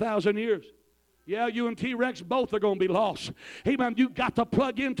church 1,000 years. Yeah, you and T-Rex both are going to be lost. Amen. You got to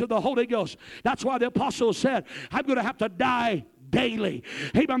plug into the Holy Ghost. That's why the apostle said, I'm going to have to die daily.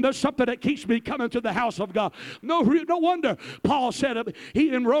 Amen. There's something that keeps me coming to the house of God. No wonder Paul said,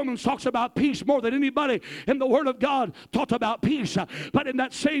 he in Romans talks about peace more than anybody in the Word of God talked about peace. But in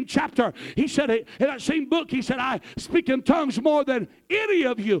that same chapter, he said, in that same book, he said, I speak in tongues more than any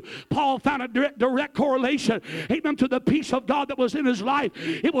of you. Paul found a direct correlation, amen, to the peace of God that was in his life.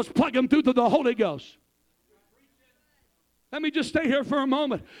 It was plugging through to the Holy Ghost. Let me just stay here for a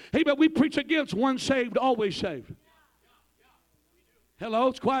moment. Amen. We preach against once saved, always saved. Hello,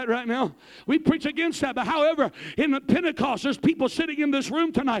 it's quiet right now. We preach against that. But however, in the Pentecost, there's people sitting in this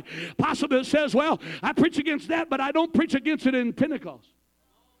room tonight. Possibly says, well, I preach against that, but I don't preach against it in Pentecost.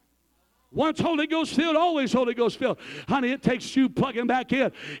 Once Holy Ghost filled, always Holy Ghost filled. Honey, it takes you plugging back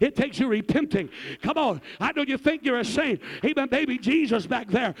in. It takes you repenting. Come on. I know you think you're a saint. Even baby Jesus back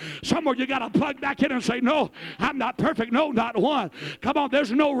there. Somewhere you got to plug back in and say, no, I'm not perfect. No, not one. Come on,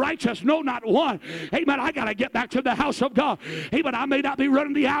 there's no righteous. No, not one. Amen. I got to get back to the house of God. Amen. I may not be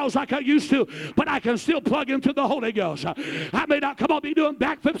running the aisles like I used to, but I can still plug into the Holy Ghost. I may not, come on, be doing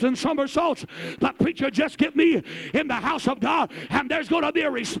backflips and somersaults, but preacher, just get me in the house of God, and there's going to be a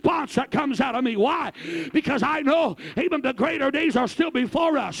response that comes out of me. Why? Because I know even the greater days are still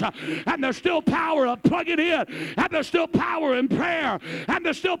before us, and there's still power of plugging in, and there's still power in prayer, and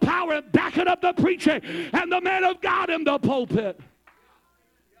there's still power in backing up the preaching and the man of God in the pulpit.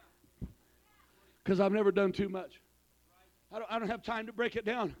 Because I've never done too much. I don't have time to break it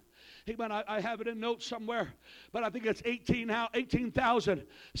down. Amen. I have it in notes somewhere, but I think it's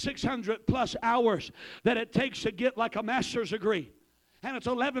 18,600 plus hours that it takes to get like a master's degree. And it's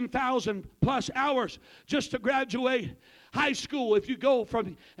 11,000 plus hours just to graduate high school. If you go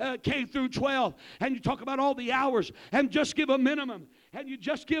from K through 12 and you talk about all the hours and just give a minimum, and you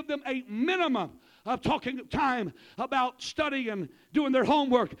just give them a minimum of talking time about studying and doing their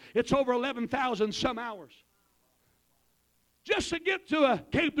homework, it's over 11,000 some hours just to get to a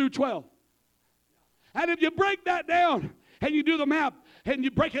K through 12. And if you break that down and you do the math, and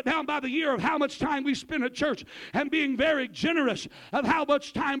you break it down by the year of how much time we spend at church, and being very generous of how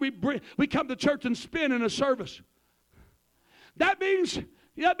much time we come to church and spend in a service. That means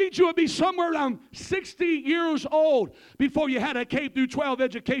you would be somewhere around 60 years old before you had a K through 12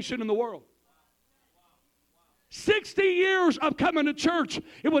 education in the world. 60 years of coming to church.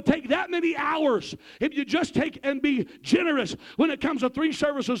 It would take that many hours if you just take and be generous when it comes to 3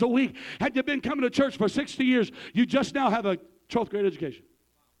 services a week. Had you been coming to church for 60 years, you just now have a 12th grade education.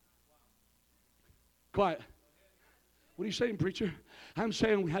 Quiet. What are you saying, preacher? I'm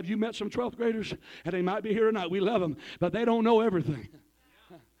saying, have you met some 12th graders? And they might be here tonight. We love them, but they don't know everything.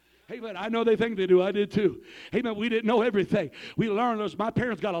 Amen. I know they think they do. I did too. Amen. We didn't know everything. We learned those. My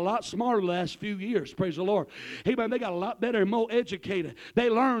parents got a lot smarter the last few years. Praise the Lord. Amen. They got a lot better and more educated. They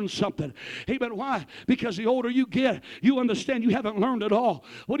learned something. Amen. Why? Because the older you get, you understand you haven't learned it all.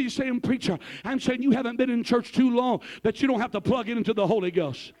 What are you saying, preacher? I'm saying you haven't been in church too long that you don't have to plug it into the Holy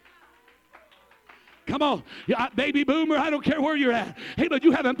Ghost. Come on, baby boomer, I don't care where you're at. Hey, but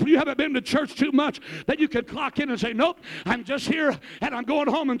you haven't been to church too much that you can clock in and say, nope, I'm just here and I'm going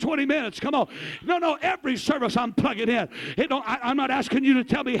home in 20 minutes. Come on. No, every service I'm plugging in. I'm not asking you to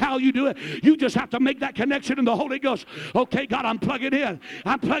tell me how you do it. You just have to make that connection in the Holy Ghost. Okay, God, I'm plugging in.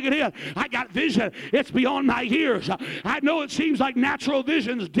 I'm plugging in. I got vision. It's beyond my years. I know it seems like natural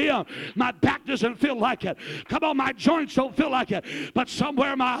vision's dim. My back doesn't feel like it. Come on, my joints don't feel like it. But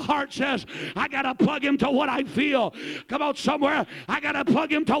somewhere my heart says, I got to plug plug him to what I feel. Come on, somewhere. I got to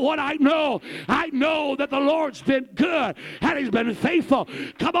plug him to what I know. I know that the Lord's been good and he's been faithful.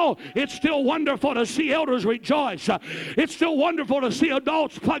 Come on. It's still wonderful to see elders rejoice. It's still wonderful to see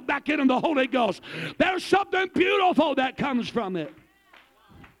adults plug back in the Holy Ghost. There's something beautiful that comes from it.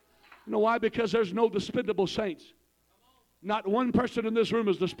 You know why? Because there's no dispendable saints. Not one person in this room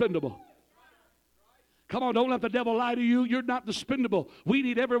is dispendable. Come on, don't let the devil lie to you. You're not dispendable. We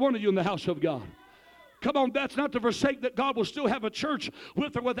need every one of you in the house of God. Come on, that's not to forsake that God will still have a church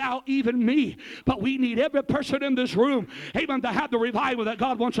with or without even me. But we need every person in this room, amen, to have the revival that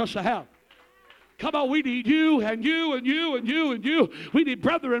God wants us to have. Come on, we need you and you and you and you and you. We need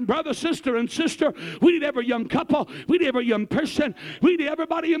brother and brother, sister and sister. We need every young couple. We need every young person. We need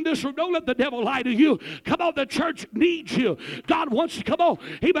everybody in this room. Don't let the devil lie to you. Come on, the church needs you. God wants to, come on.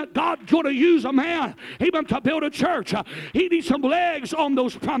 Amen. God's going to use a man, amen, to build a church. He needs some legs on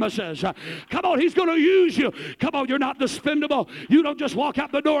those promises. Come on, he's going to use you. Come on, you're not dispendable. You don't just walk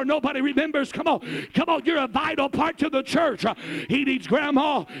out the door and nobody remembers. Come on, you're a vital part to the church. He needs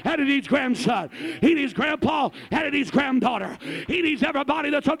grandma and he needs grandson. He needs grandpa and he needs granddaughter. He needs everybody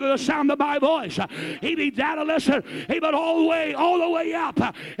that's under the sound of my voice. He needs adolescent, but all the way up.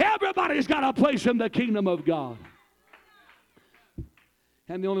 Everybody's got a place in the kingdom of God.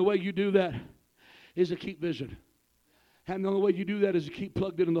 And the only way you do that is to keep vision. And the only way you do that is to keep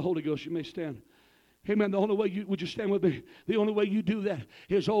plugged in the Holy Ghost. You may stand. Amen. The only way would you stand with me? The only way you do that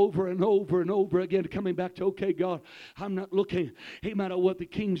is over and over and over again, coming back to, okay, God, I'm not looking, amen, at what the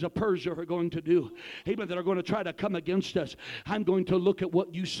kings of Persia are going to do. Amen, that are going to try to come against us. I'm going to look at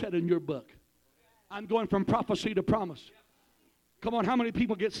what you said in your book. I'm going from prophecy to promise. Come on, how many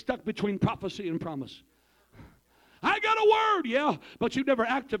people get stuck between prophecy and promise? I got a word, yeah, but you never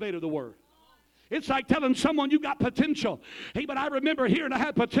activated the word. It's like telling someone you got potential. Hey, but I remember hearing I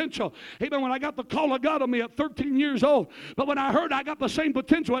had potential. Hey, but when I got the call of God on me at 13 years old, but when I heard I got the same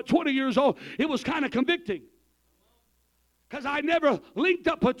potential at 20 years old, it was kind of convicting. Because I never linked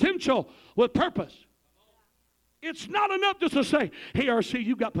up potential with purpose. It's not enough just to say, hey, RC,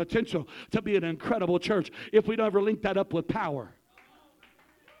 you got potential to be an incredible church, if we never link that up with power.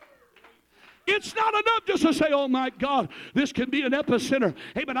 It's not enough just to say, oh my God, this can be an epicenter.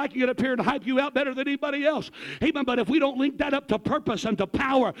 Amen. I can get up here and hype you out better than anybody else. Amen. But if we don't link that up to purpose and to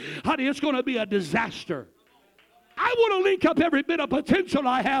power, honey, it's going to be a disaster. I want to link up every bit of potential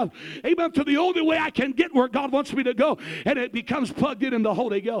I have, amen, to the only way I can get where God wants me to go. And it becomes plugged in the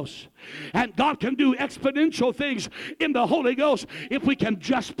Holy Ghost. And God can do exponential things in the Holy Ghost if we can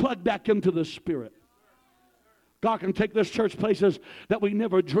just plug back into the Spirit. God can take this church places that we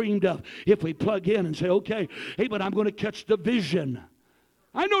never dreamed of if we plug in and say, okay, hey, but I'm going to catch the vision.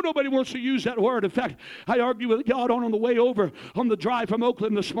 I know nobody wants to use that word. In fact, I argued with God on the way over on the drive from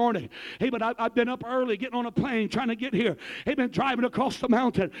Oakland this morning. Hey, but I've been up early getting on a plane trying to get here. Hey, been driving across the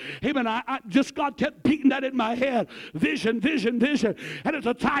mountain. Hey, but I just, God kept beating that in my head. Vision, vision, vision. And it's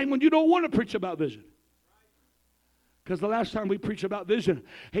a time when you don't want to preach about vision. Because the last time we preached about vision,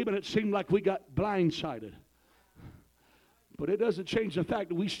 hey, but it seemed like we got blindsided. But it doesn't change the fact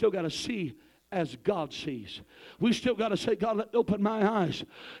that we still got to see as God sees. We still got to say, God, open my eyes.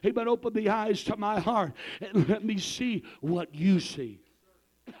 Amen. Open the eyes to my heart and let me see what you see.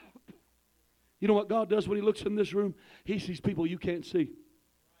 You know what God does when he looks in this room? He sees people you can't see.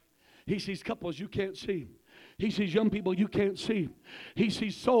 He sees couples you can't see. He sees young people you can't see. He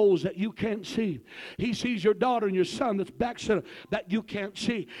sees souls that you can't see. He sees your daughter and your son that's backslidden that you can't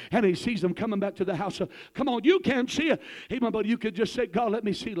see. And he sees them coming back to the house. Come on, you can't see it. Amen, but you could just say, God, let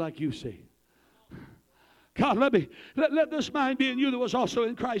me see like you see. God, let this mind be in you that was also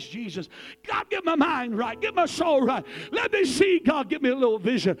in Christ Jesus. God, get my mind right. Get my soul right. Let me see, God, give me a little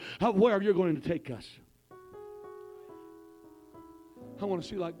vision of where you're going to take us. I want to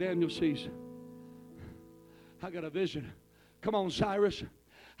see like Daniel sees. I got a vision. Come on, Cyrus.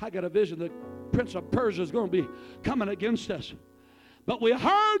 I got a vision. The prince of Persia is going to be coming against us. But we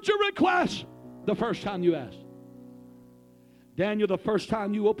heard your request the first time you asked. Daniel, the first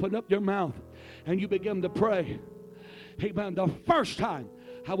time you opened up your mouth and you began to pray. Amen. The first time,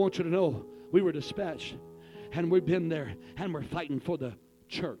 I want you to know, we were dispatched and we've been there and we're fighting for the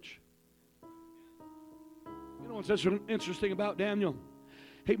church. You know what's interesting about Daniel?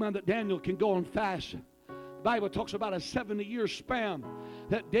 Amen, that Daniel can go on fast. The Bible talks about a 70-year span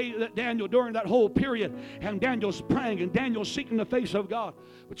that Daniel, during that whole period, and Daniel's praying and Daniel's seeking the face of God.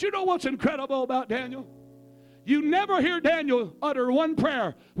 But you know what's incredible about Daniel? You never hear Daniel utter one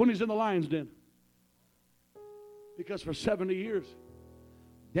prayer when he's in the lion's den. Because for 70 years,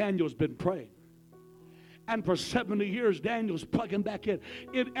 Daniel's been praying. And for 70 years, Daniel's plugging back in.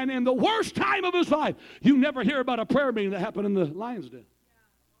 And in the worst time of his life, you never hear about a prayer meeting that happened in the lion's den.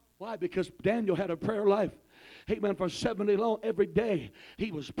 Why? Because Daniel had a prayer life. Amen. For 70 long, every day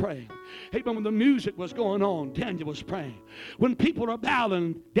he was praying. Amen. When the music was going on, Daniel was praying. When people were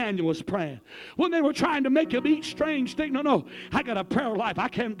bowing, Daniel was praying. When they were trying to make him eat strange things, no, I got a prayer life. I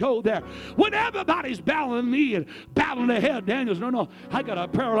can't go there. When everybody's bowing the knee and bowing their head, Daniel's, no, I got a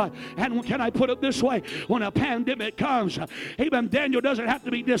prayer life. And can I put it this way? When a pandemic comes, amen, Daniel doesn't have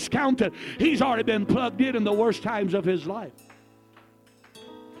to be discounted. He's already been plugged in the worst times of his life.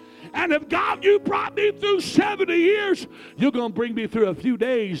 And if God, you brought me through 70 years, you're going to bring me through a few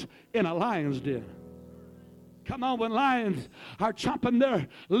days in a lion's den. Come on, when lions are chopping their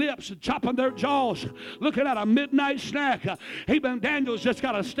lips and chopping their jaws, looking at a midnight snack, amen, Daniel's just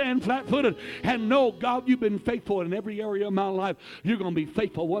got to stand flat-footed and know, God, you've been faithful in every area of my life. You're going to be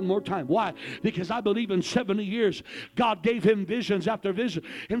faithful one more time. Why? Because I believe in 70 years, God gave him visions after vision.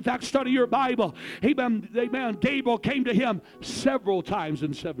 In fact, study your Bible. Amen, Gabriel came to him several times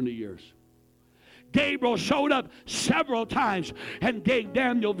in 70 years. Gabriel showed up several times and gave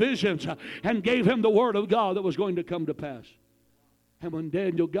Daniel visions and gave him the word of God that was going to come to pass. And when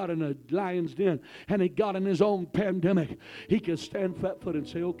Daniel got in a lion's den and he got in his own pandemic, he could stand flat-footed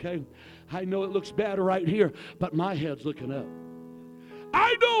and say, okay, I know it looks bad right here, but my head's looking up.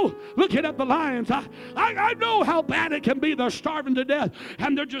 I know, looking at the lions, I know how bad it can be. They're starving to death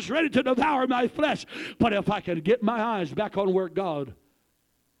and they're just ready to devour my flesh. But if I can get my eyes back on where God,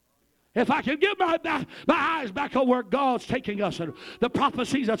 if I can get my eyes back on where God's taking us and the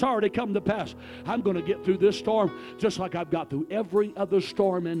prophecies that's already come to pass, I'm going to get through this storm just like I've got through every other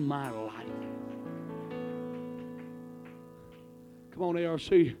storm in my life. Come on, ARC.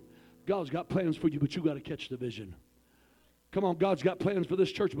 God's got plans for you, but you got to catch the vision. Come on, God's got plans for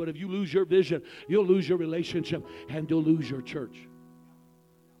this church, but if you lose your vision, you'll lose your relationship and you'll lose your church.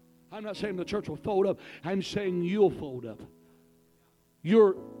 I'm not saying the church will fold up. I'm saying you'll fold up.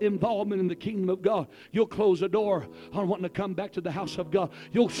 Your involvement in the kingdom of God. You'll close a door on wanting to come back to the house of God.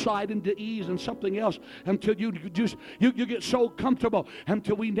 You'll slide into ease and something else until you get so comfortable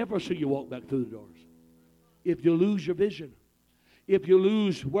until we never see you walk back through the doors. If you lose your vision, if you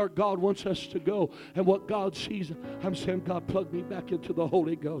lose where God wants us to go and what God sees, I'm saying, God, plug me back into the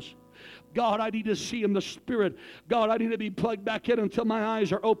Holy Ghost. God, I need to see in the Spirit. God, I need to be plugged back in until my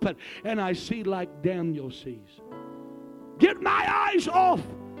eyes are open and I see like Daniel sees. Get my eyes off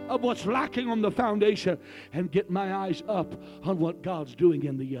of what's lacking on the foundation and get my eyes up on what God's doing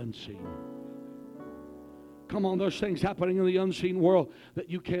in the unseen. Come on, there's things happening in the unseen world that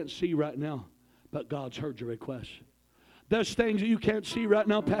you can't see right now, but God's heard your request. There's things that you can't see right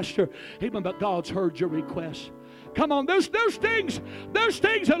now, Pastor, even but God's heard your request. Come on, there's things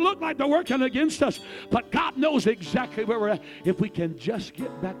that look like they're working against us, but God knows exactly where we're at if we can just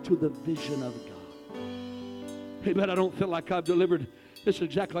get back to the vision of God. Amen. I don't feel like I've delivered this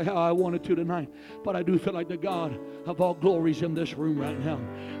exactly how I wanted to tonight, but I do feel like the God of all glories in this room right now.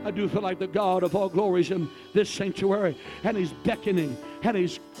 I do feel like the God of all glories in this sanctuary, and He's beckoning, and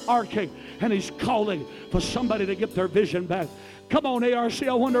He's arcing, and He's calling for somebody to get their vision back. Come on, ARC,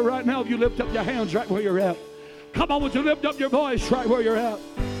 I wonder right now if you lift up your hands right where you're at. Come on, would you lift up your voice right where you're at?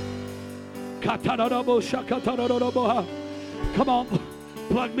 Come on,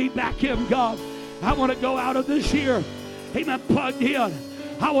 plug me back in, God. I want to go out of this year, amen, plugged in.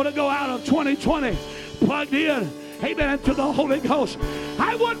 I want to go out of 2020 plugged in, amen, to the Holy Ghost.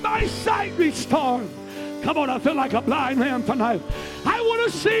 I want my sight restored. Come on, I feel like a blind man tonight. I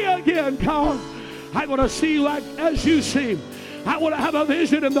want to see again, God. I want to see like as you see. I want to have a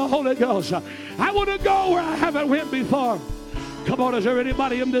vision in the Holy Ghost. I want to go where I haven't went before. Come on, is there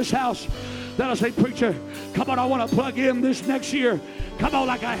anybody in this house that'll say, preacher, come on, I want to plug in this next year. Come on,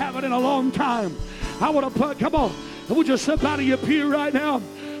 like I haven't in a long time. I want to plug, come on. Would you slip out of your pew right now?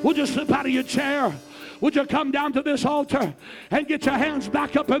 Would you slip out of your chair? Would you come down to this altar and get your hands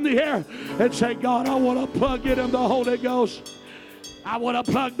back up in the air and say, God, I want to plug it in the Holy Ghost. I want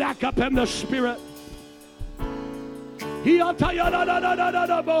to plug back up in the Spirit.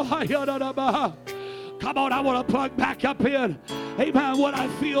 Come on, I want to plug back up in, amen, what I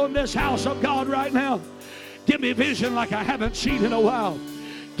feel in this house of God right now. Give me vision like I haven't seen in a while.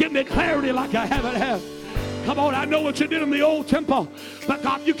 Give me clarity like I haven't had. Come on, I know what you did in the old temple, but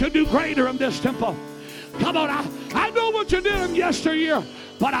God, you can do greater in this temple. Come on, I know what you did in yesteryear,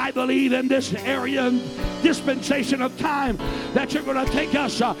 but I believe in this area and dispensation of time that you're going to take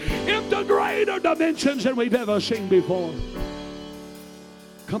us into greater dimensions than we've ever seen before.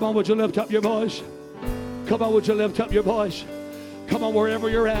 Come on, would you lift up your voice? Come on, would you lift up your voice? Come on, wherever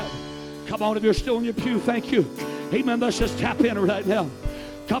you're at. Come on, if you're still in your pew, thank you. Amen. Let's just tap in right now.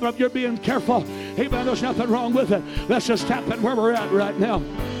 Come up, you're being careful. Amen. There's nothing wrong with it. Let's just tap in where we're at right now.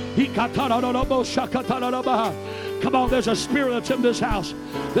 Come on, there's a spirit that's in this house.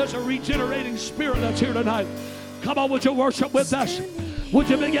 There's a regenerating spirit that's here tonight. Come on, would you worship with us? Would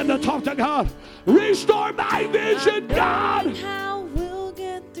you begin to talk to God? Restore my vision, God. How we'll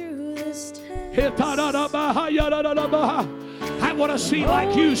get through this test. I want to see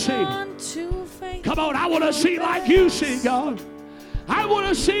like you see. Come on, I want to see like you see, God. I want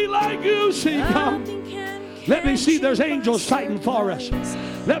to see like you see, God. Let me see there's angels fighting for us.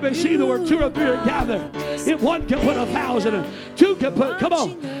 Let me see the word 2 or 3 are gathered. If one can put 1,000 and 2 can put, come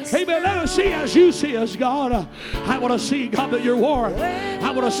on. Amen. Let us see as you see us, God. I want to see, God, that you're warring.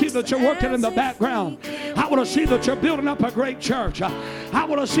 I want to see that you're working in the background. I want to see that you're building up a great church. I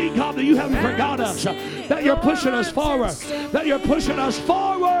want to see, God, that you haven't forgotten us. That you're pushing us forward. That you're pushing us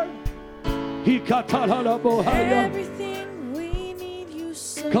forward. Everything we need, you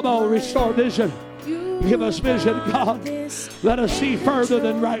Come on, restore vision. Give us vision, God. Let us see further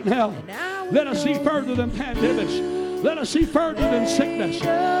than right now. Let us see further than pandemics. Let us see further than sickness.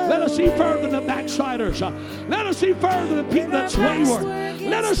 Let us see further than backsliders. Let us see further than people that's wayward.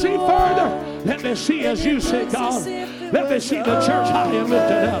 Let us see further. Let me see as you see, God. Let me see the church high and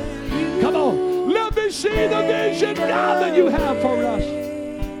lifted up. Come on. Let me see the vision, God, that you have for us.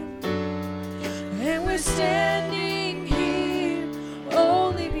 And we're standing here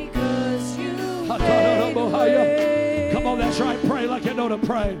only because you Come on, that's right. Pray like you know to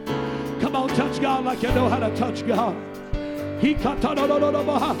pray. Come on, touch God like you know how to touch God.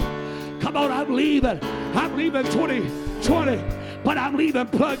 Come on, I'm leaving 2020, but I'm leaving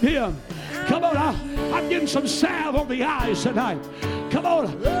plugged in. Come on, I'm getting some salve on the eyes tonight. Come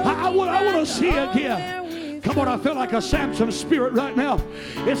on, I want to see again. Come on, I feel like a Samson spirit right now.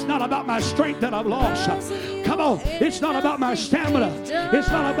 It's not about my strength that I've lost. Come on, it's not about my stamina. It's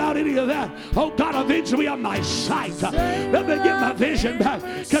not about any of that. Oh, God, avenge me on my sight. Let me get my vision back.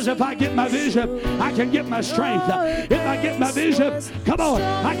 Because if I get my vision, I can get my strength. If I get my vision, come on,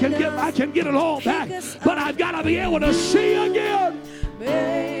 I can get it all back. But I've got to be able to see again.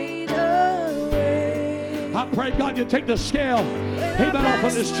 I pray, God, you take the scale, amen, off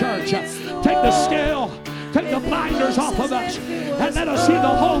of this church. Take the scale. Take the blinders off of us and let us see the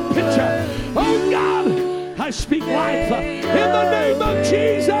whole picture. Oh, God, I speak life in the name of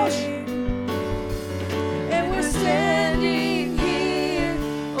Jesus. And we're standing here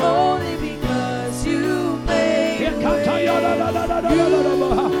only because you made a way.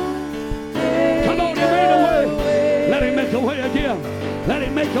 Come on, he made a way. Let him make a way again. Let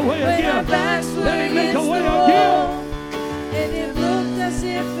him make a way again. Let him make a way again. And it looked as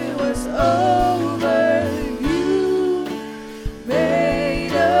if it was over.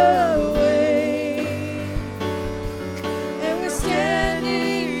 Made a way, and we're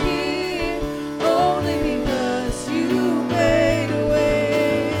standing here only because you made a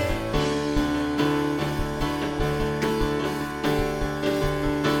way.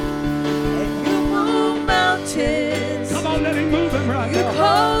 And you move mountains. Come on, let him move him right You now.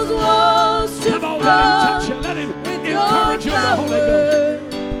 cause walls to Come on, let him fall touch you. Let him with encourage you your in the Holy Ghost.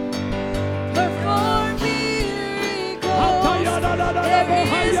 power. Perform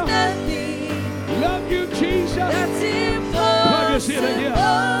there is nothing. Love you, Jesus. That's impossible. Plug us in again.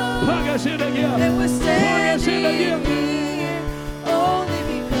 Plug us in again. And we're Plug us in standing again. here only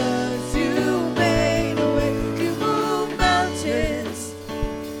because you made a way. You move mountains.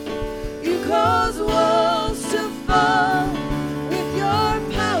 You cause walls to fall with your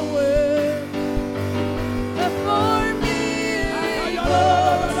power. Perform miracles.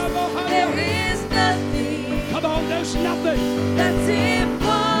 There is nothing. Come on, there's nothing. That's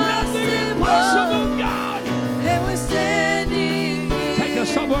impossible, God. And we're standing here. Take us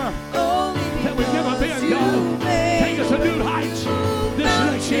somewhere that we've never been, God. Take us to new heights this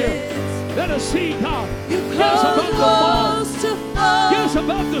next year. Let us see, God. Get us above the fall. Get us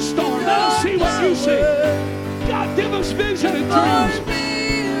above the storm. Let us see what you see. God, give us vision and dreams.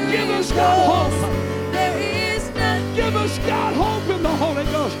 Give us, God, hope. Give us, God, hope in the Holy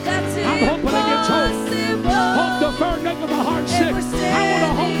Ghost. I'm hoping against hope. Hope deferred, make my heart sick. I want to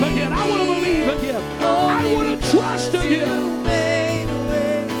hope again. I want to believe again. I want to trust again.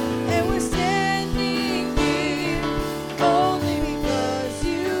 And we're standing here only because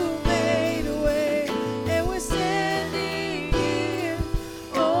you made a way. And we're standing here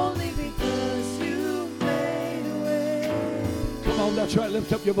only because you made a way. Come on, that's right.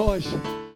 Lift up your voice.